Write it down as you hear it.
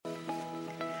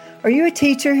Are you a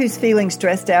teacher who's feeling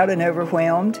stressed out and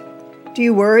overwhelmed? Do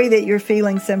you worry that you're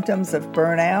feeling symptoms of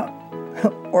burnout?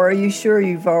 Or are you sure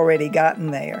you've already gotten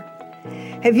there?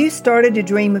 Have you started to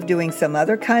dream of doing some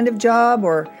other kind of job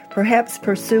or perhaps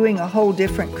pursuing a whole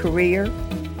different career?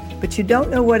 But you don't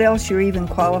know what else you're even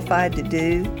qualified to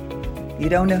do? You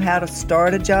don't know how to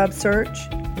start a job search?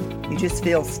 You just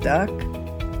feel stuck?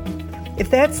 If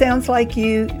that sounds like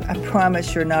you, I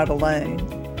promise you're not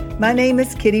alone. My name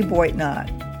is Kitty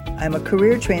Boitnott. I'm a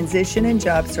career transition and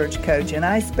job search coach, and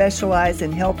I specialize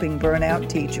in helping burnout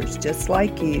teachers just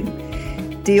like you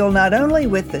deal not only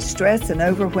with the stress and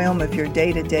overwhelm of your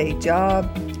day-to-day job,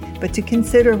 but to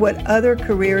consider what other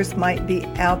careers might be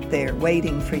out there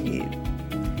waiting for you.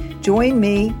 Join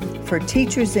me for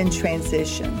Teachers in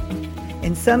Transition.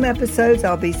 In some episodes,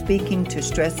 I'll be speaking to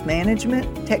stress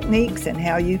management techniques and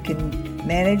how you can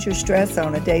manage your stress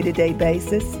on a day-to-day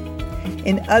basis.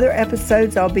 In other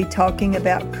episodes, I'll be talking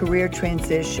about career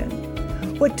transition.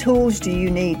 What tools do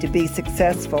you need to be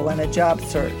successful in a job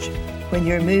search when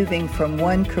you're moving from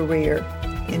one career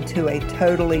into a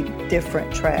totally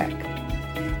different track?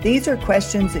 These are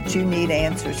questions that you need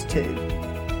answers to,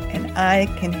 and I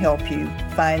can help you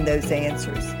find those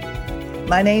answers.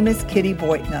 My name is Kitty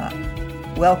Boitnott.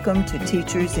 Welcome to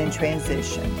Teachers in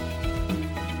Transition.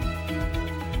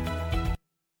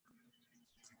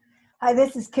 Hi,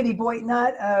 this is Kitty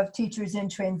Boitnott of Teachers in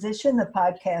Transition, the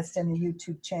podcast and the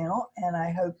YouTube channel, and I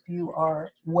hope you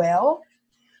are well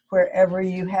wherever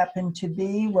you happen to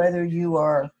be, whether you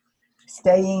are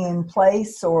staying in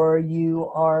place or you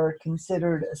are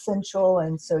considered essential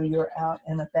and so you're out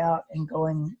and about and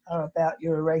going about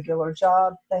your regular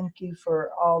job. Thank you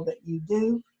for all that you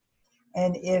do.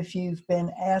 And if you've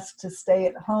been asked to stay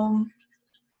at home,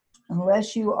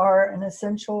 unless you are an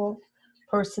essential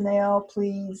personnel,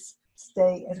 please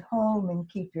stay at home and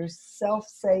keep yourself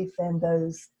safe and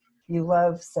those you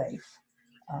love safe.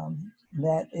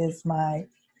 That is my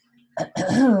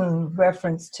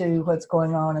reference to what's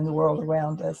going on in the world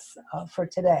around us for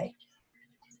today.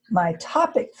 My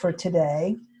topic for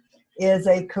today is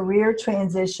a career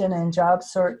transition and job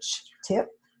search tip,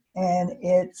 and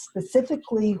it's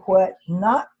specifically what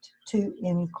not to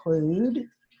include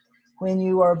when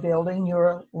you are building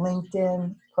your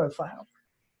LinkedIn profile.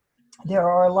 There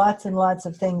are lots and lots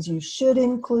of things you should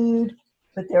include,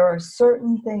 but there are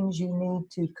certain things you need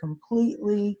to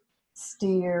completely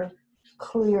steer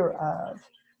clear of.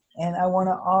 And I want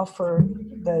to offer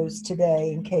those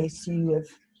today in case you have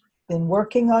been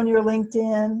working on your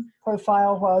LinkedIn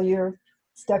profile while you're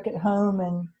stuck at home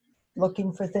and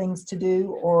looking for things to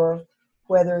do, or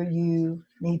whether you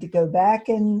need to go back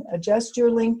and adjust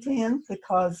your LinkedIn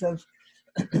because of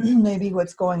maybe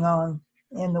what's going on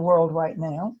in the world right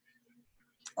now.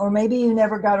 Or maybe you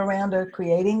never got around to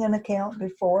creating an account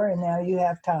before and now you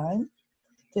have time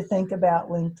to think about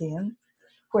LinkedIn.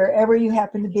 Wherever you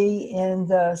happen to be in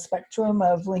the spectrum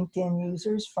of LinkedIn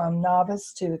users, from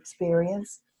novice to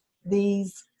experienced,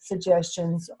 these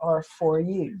suggestions are for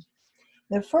you.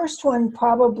 The first one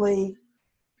probably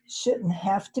shouldn't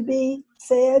have to be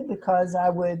said because I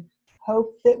would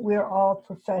hope that we're all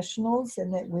professionals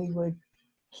and that we would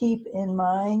keep in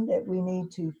mind that we need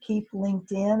to keep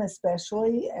LinkedIn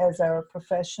especially as our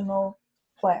professional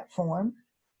platform.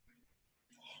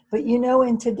 But you know,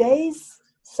 in today's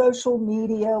social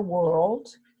media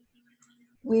world,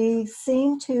 we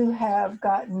seem to have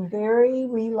gotten very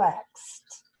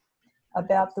relaxed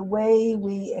about the way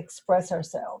we express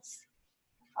ourselves,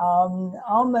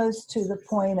 almost to the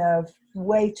point of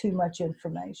way too much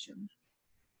information.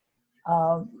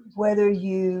 Whether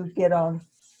you get on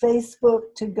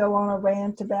Facebook to go on a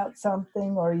rant about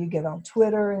something, or you get on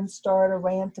Twitter and start a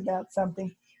rant about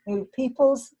something,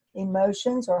 people's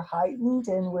emotions are heightened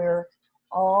and we're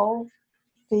all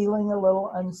feeling a little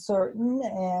uncertain,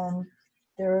 and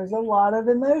there's a lot of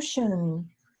emotion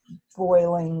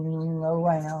roiling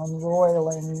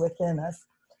within us.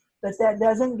 But that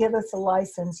doesn't give us a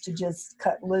license to just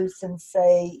cut loose and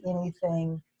say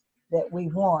anything that we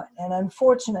want. And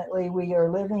unfortunately, we are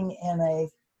living in a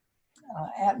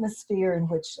atmosphere in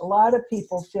which a lot of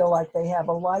people feel like they have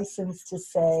a license to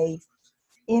say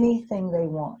anything they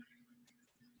want.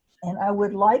 And I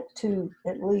would like to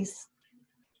at least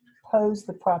pose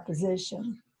the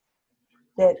proposition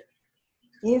that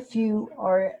if you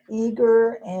are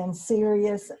eager and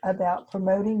serious about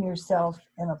promoting yourself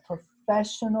in a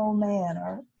professional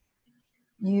manner,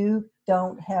 you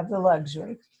don't have the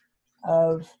luxury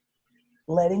of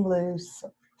letting loose,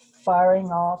 firing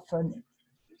off an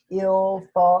ill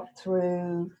thought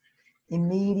through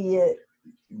immediate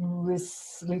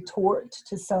retort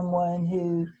to someone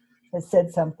who has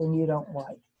said something you don't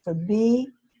like. So be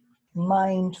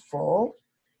mindful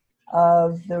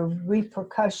of the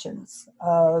repercussions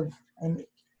of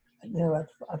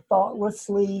a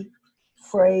thoughtlessly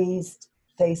phrased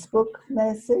Facebook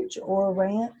message or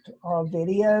rant or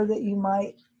video that you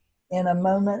might, in a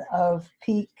moment of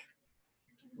peak,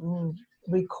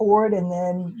 record, and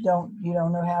then you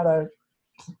don't know how to.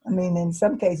 I mean, in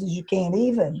some cases, you can't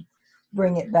even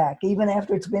bring it back. Even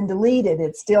after it's been deleted,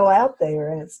 it's still out there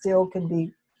and it still can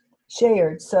be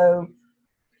shared. So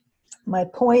my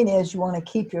point is, you want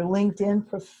to keep your LinkedIn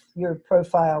your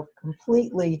profile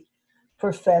completely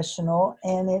professional.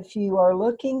 And if you are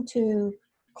looking to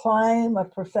climb a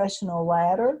professional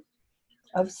ladder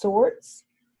of sorts,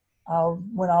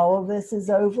 when all of this is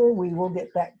over, we will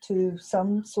get back to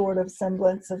some sort of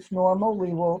semblance of normal.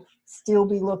 We will still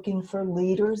be looking for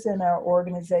leaders in our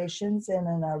organizations and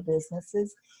in our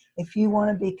businesses. If you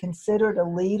want to be considered a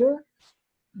leader,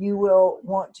 you will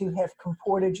want to have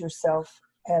comported yourself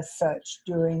as such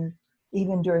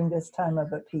even during this time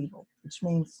of upheaval, which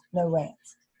means no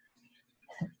rants.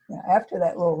 Now, after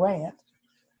that little rant,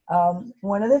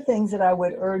 one of the things that I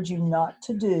would urge you not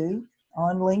to do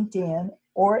on LinkedIn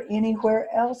or anywhere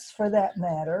else for that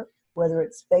matter, whether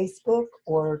it's Facebook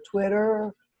or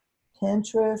Twitter,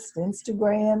 Pinterest,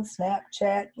 Instagram,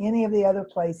 Snapchat, any of the other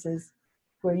places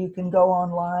where you can go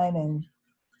online and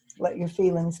let your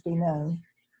feelings be known.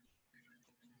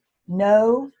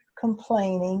 No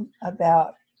complaining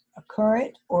about a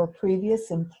current or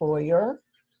previous employer,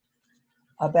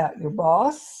 about your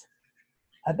boss,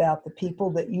 about the people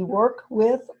that you work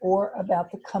with, or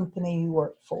about the company you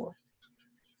work for.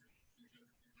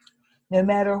 No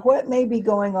matter what may be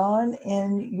going on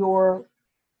in your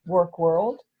work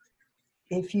world,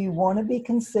 if you want to be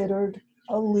considered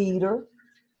a leader,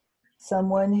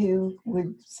 someone who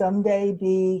would someday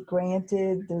be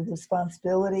granted the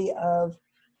responsibility of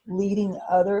leading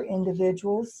other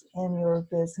individuals in your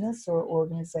business or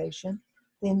organization,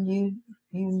 then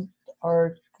you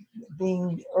are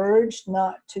being urged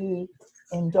not to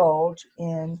indulge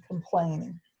in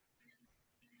complaining,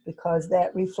 because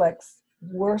that reflects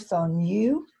worse on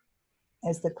you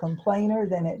as the complainer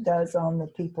than it does on the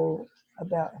people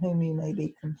about whom you may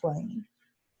be complaining.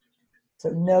 So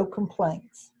no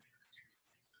complaints.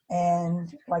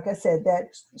 And like I said, that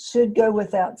should go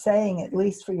without saying, at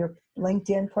least for your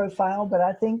LinkedIn profile. But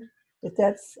I think that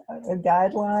that's a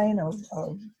guideline,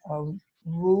 a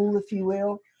rule, if you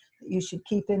will, that you should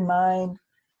keep in mind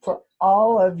for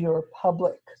all of your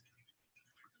public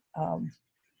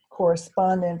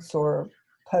correspondence or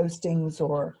postings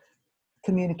or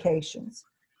communications.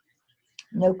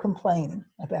 No complaining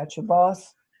about your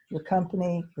boss, your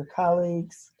company, your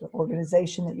colleagues, the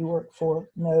organization that you work for.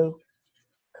 No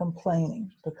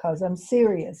complaining, because I'm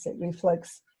serious. It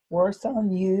reflects worse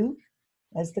on you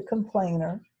as the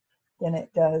complainer than it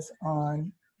does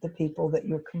on the people that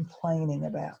you're complaining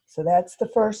about. So that's the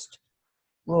first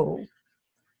rule.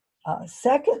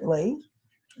 Secondly,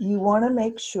 you want to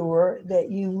make sure that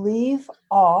you leave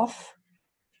off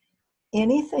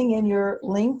anything in your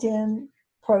LinkedIn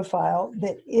profile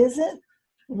that isn't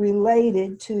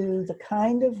related to the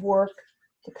kind of work,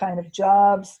 the kind of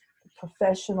jobs,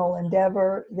 professional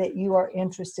endeavor that you are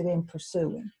interested in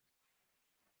pursuing.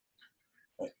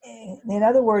 In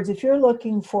other words, if you're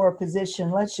looking for a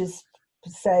position, let's just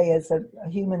say as a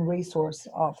human resource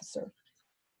officer,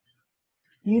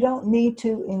 you don't need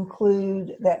to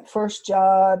include that first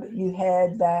job you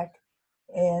had back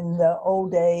in the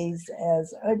old days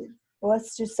as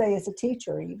let's just say as a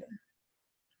teacher even,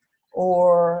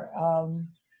 or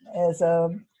as a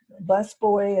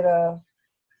busboy at a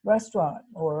restaurant,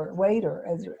 or waiter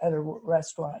at a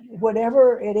restaurant,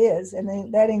 whatever it is, and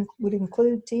then that would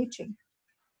include teaching.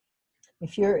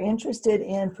 If you're interested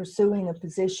in pursuing a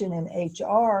position in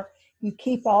HR, you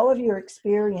keep all of your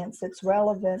experience that's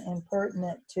relevant and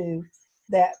pertinent to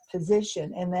that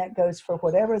position, and that goes for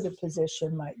whatever the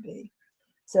position might be.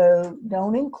 So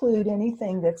don't include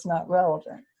anything that's not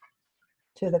relevant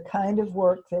to the kind of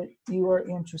work that you are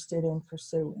interested in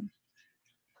pursuing.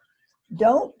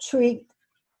 Don't treat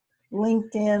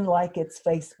LinkedIn like it's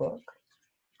Facebook.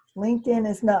 LinkedIn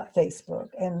is not Facebook.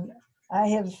 And I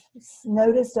have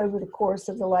noticed over the course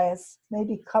of the last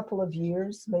maybe couple of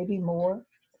years, maybe more,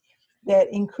 that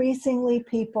increasingly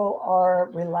people are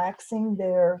relaxing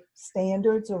their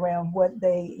standards around what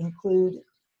they include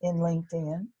in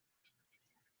LinkedIn.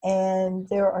 And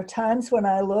there are times when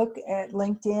I look at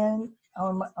LinkedIn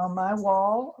on my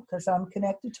wall, because I'm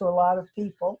connected to a lot of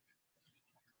people,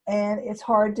 and it's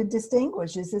hard to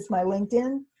distinguish. Is this my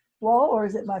LinkedIn wall or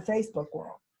is it my Facebook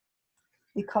wall?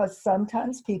 because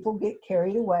sometimes people get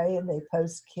carried away and they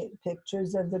post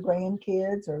pictures of the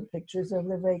grandkids or pictures of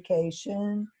their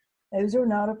vacation. Those are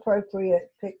not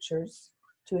appropriate pictures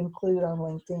to include on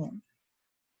LinkedIn.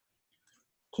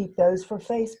 Keep those for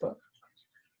Facebook.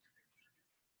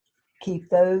 Keep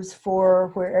those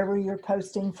for wherever you're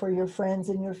posting for your friends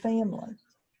and your family.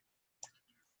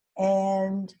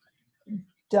 And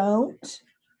don't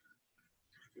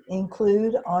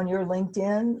include on your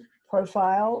LinkedIn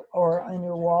profile or on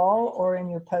your wall or in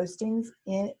your postings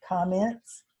in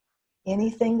comments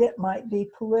anything that might be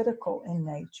political in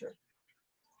nature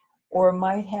or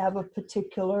might have a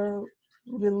particular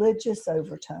religious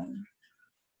overtone.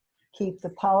 Keep the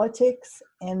politics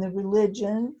and the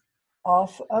religion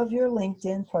off of your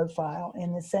LinkedIn profile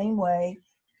in the same way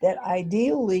that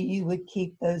ideally you would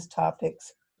keep those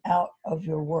topics out of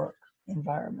your work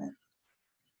environment.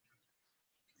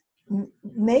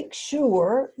 Make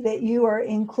sure that you are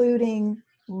including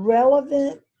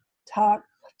relevant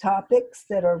topics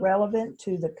that are relevant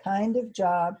to the kind of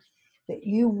job that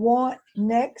you want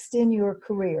next in your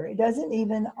career. It doesn't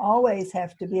even always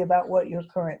have to be about what you're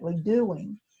currently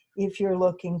doing if you're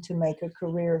looking to make a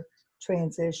career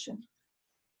transition.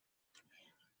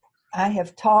 I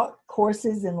have taught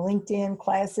courses in LinkedIn,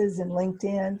 classes in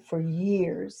LinkedIn for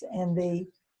years, and the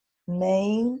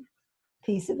main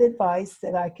piece of advice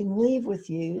that I can leave with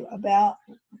you about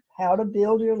how to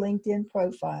build your LinkedIn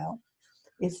profile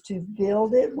is to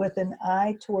build it with an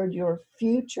eye toward your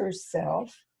future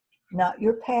self, not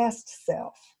your past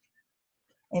self.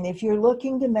 And if you're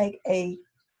looking to make a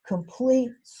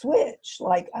complete switch,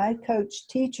 like I coach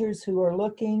teachers who are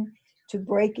looking to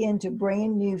break into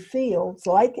brand new fields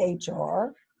like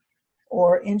HR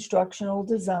or instructional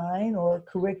design or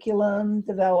curriculum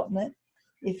development,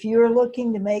 if you're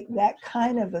looking to make that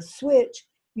kind of a switch,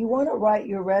 you want to write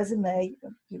your resume,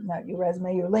 not your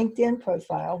resume, your LinkedIn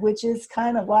profile, which is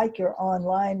kind of like your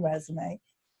online resume.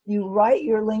 You write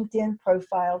your LinkedIn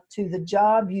profile to the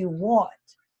job you want,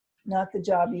 not the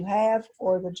job you have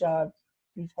or the job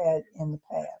you've had in the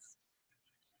past.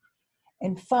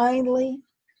 And finally,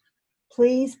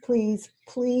 please, please,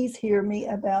 please hear me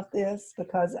about this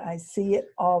because I see it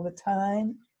all the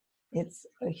time. It's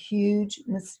a huge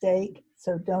mistake,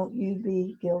 so don't you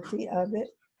be guilty of it.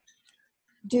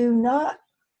 Do not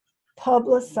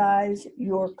publicize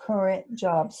your current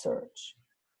job search.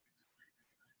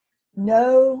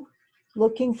 No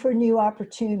looking for new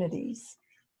opportunities.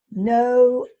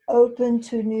 No open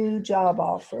to new job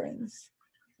offerings.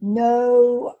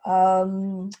 No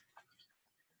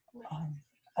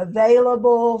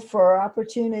available for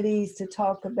opportunities to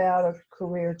talk about a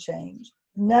career change.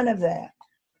 None of that.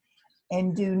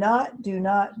 And do not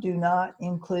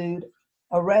include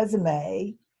a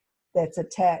resume that's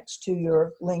attached to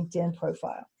your LinkedIn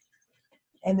profile.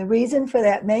 And the reason for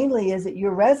that mainly is that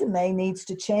your resume needs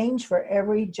to change for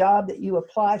every job that you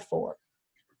apply for.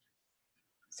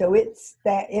 So it's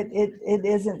that it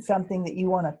isn't something that you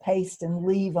want to paste and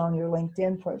leave on your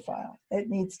LinkedIn profile. It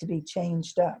needs to be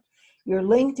changed up. Your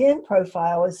LinkedIn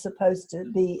profile is supposed to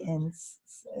be in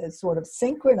sort of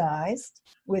synchronized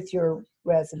with your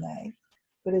resume,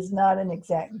 but is not an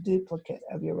exact duplicate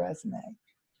of your resume.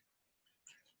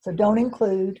 So don't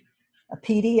include a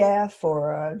PDF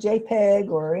or a JPEG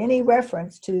or any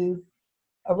reference to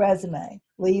a resume.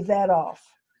 Leave that off.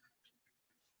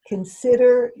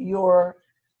 Consider your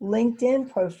LinkedIn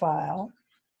profile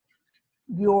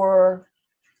your,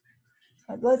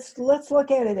 let's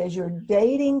look at it as your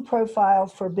dating profile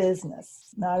for business,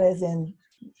 not as in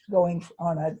going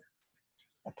on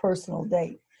a personal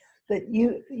date. But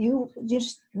you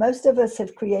just, most of us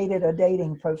have created a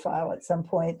dating profile at some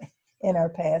point in our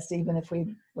past, even if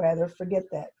we'd rather forget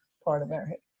that part of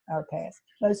our past.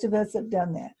 Most of us have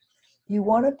done that. You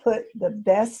want to put the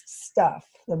best stuff,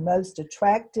 the most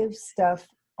attractive stuff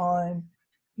on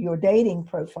your dating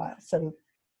profile. So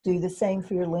do the same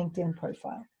for your LinkedIn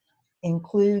profile.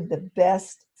 Include the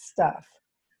best stuff,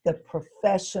 the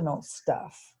professional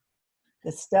stuff,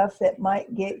 the stuff that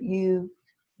might get you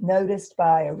noticed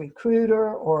by a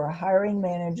recruiter or a hiring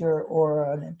manager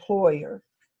or an employer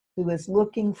who is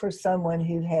looking for someone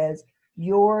who has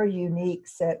your unique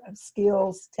set of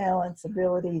skills, talents,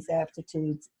 abilities,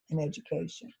 aptitudes, and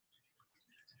education.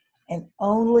 And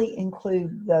only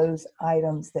include those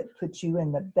items that put you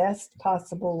in the best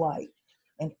possible light.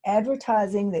 And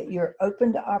advertising that you're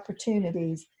open to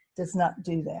opportunities does not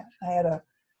do that. I had a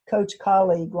coach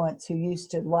colleague once who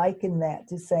used to liken that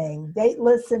to saying,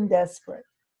 dateless and desperate.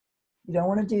 You don't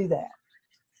want to do that.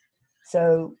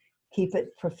 So keep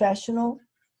it professional,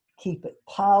 keep it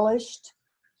polished,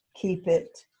 keep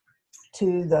it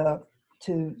to the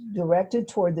directed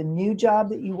toward the new job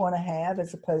that you want to have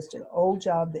as opposed to the old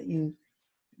job that you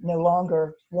no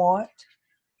longer want.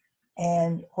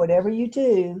 And whatever you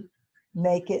do,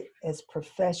 make it as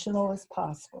professional as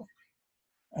possible.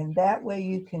 And that way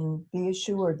you can be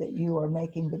assured that you are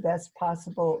making the best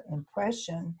possible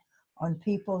impression on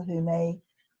people who may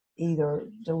either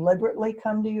deliberately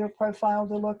come to your profile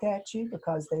to look at you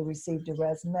because they received a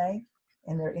resume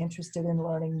and they're interested in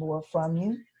learning more from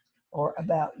you or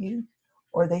about you,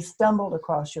 or they stumbled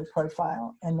across your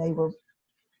profile and they were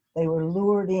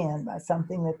lured in by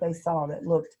something that they saw that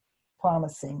looked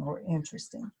promising or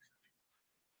interesting.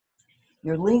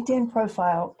 Your LinkedIn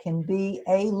profile can be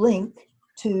a link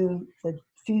to the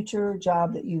future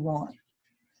job that you want.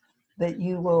 But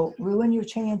you will ruin your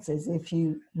chances if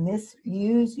you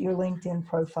misuse your LinkedIn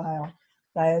profile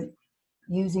by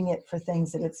using it for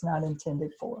things that it's not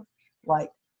intended for,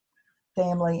 like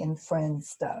family and friends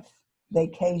stuff,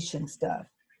 vacation stuff,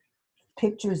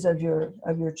 pictures of your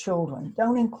children.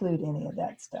 Don't include any of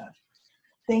that stuff.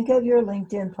 Think of your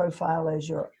LinkedIn profile as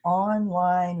your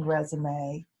online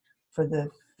resume for the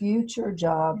future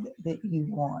job that you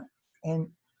want, and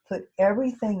put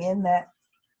everything in that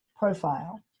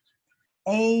profile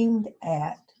aimed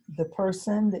at the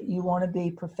person that you want to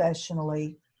be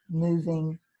professionally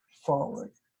moving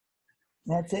forward.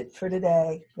 That's it for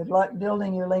today. Good luck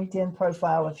building your LinkedIn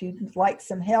profile. If you'd like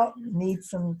some help, need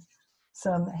some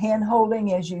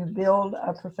hand-holding as you build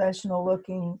a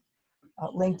professional-looking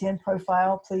LinkedIn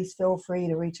profile, please feel free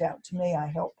to reach out to me. I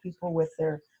help people with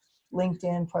their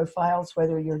LinkedIn profiles,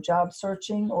 whether you're job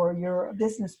searching or you're a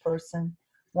business person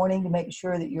wanting to make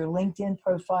sure that your LinkedIn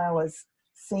profile is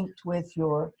synced with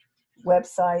your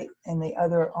website and the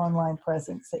other online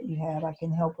presence that you have. I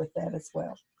can help with that as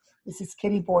well. This is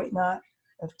Kitty Boitnott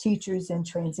of Teachers in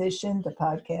Transition, the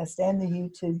podcast and the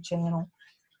YouTube channel.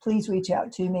 Please reach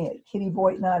out to me at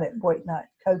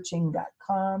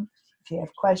kittyboitnott@boitnottcoaching.com. If you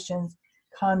have questions,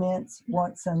 comments,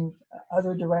 want some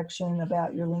other direction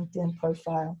about your LinkedIn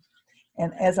profile.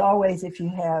 And as always, if you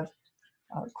have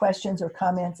questions or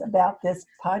comments about this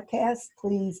podcast,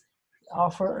 please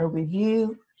offer a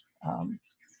review,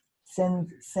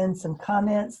 send some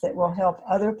comments that will help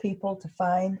other people to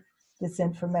find this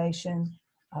information.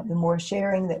 The more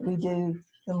sharing that we do,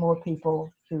 the more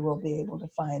people who will be able to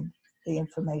find the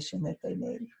information that they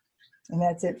need. And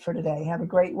that's it for today. Have a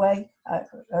great week.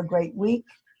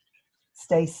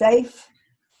 Stay safe.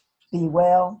 Be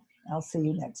well. I'll see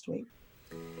you next week.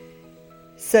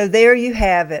 So there you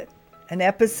have it, an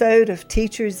episode of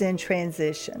Teachers in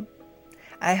Transition.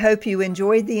 I hope you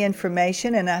enjoyed the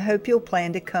information and I hope you'll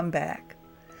plan to come back.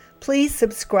 Please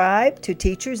subscribe to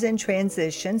Teachers in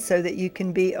Transition so that you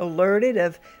can be alerted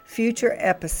of future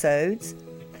episodes.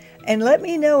 And let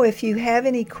me know if you have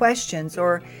any questions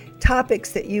or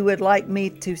topics that you would like me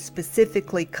to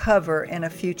specifically cover in a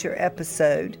future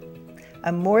episode.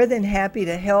 I'm more than happy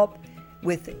to help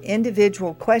with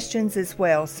individual questions as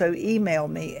well, so email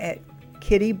me at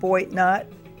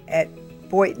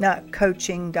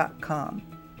kittyboitnott@boitnottcoaching.com.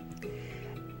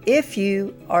 If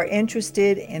you are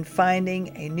interested in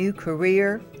finding a new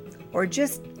career or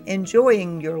just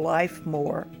enjoying your life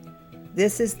more,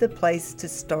 this is the place to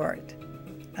start.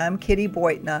 I'm Kitty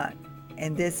Boitnott,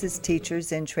 and this is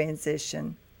Teachers in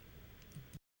Transition.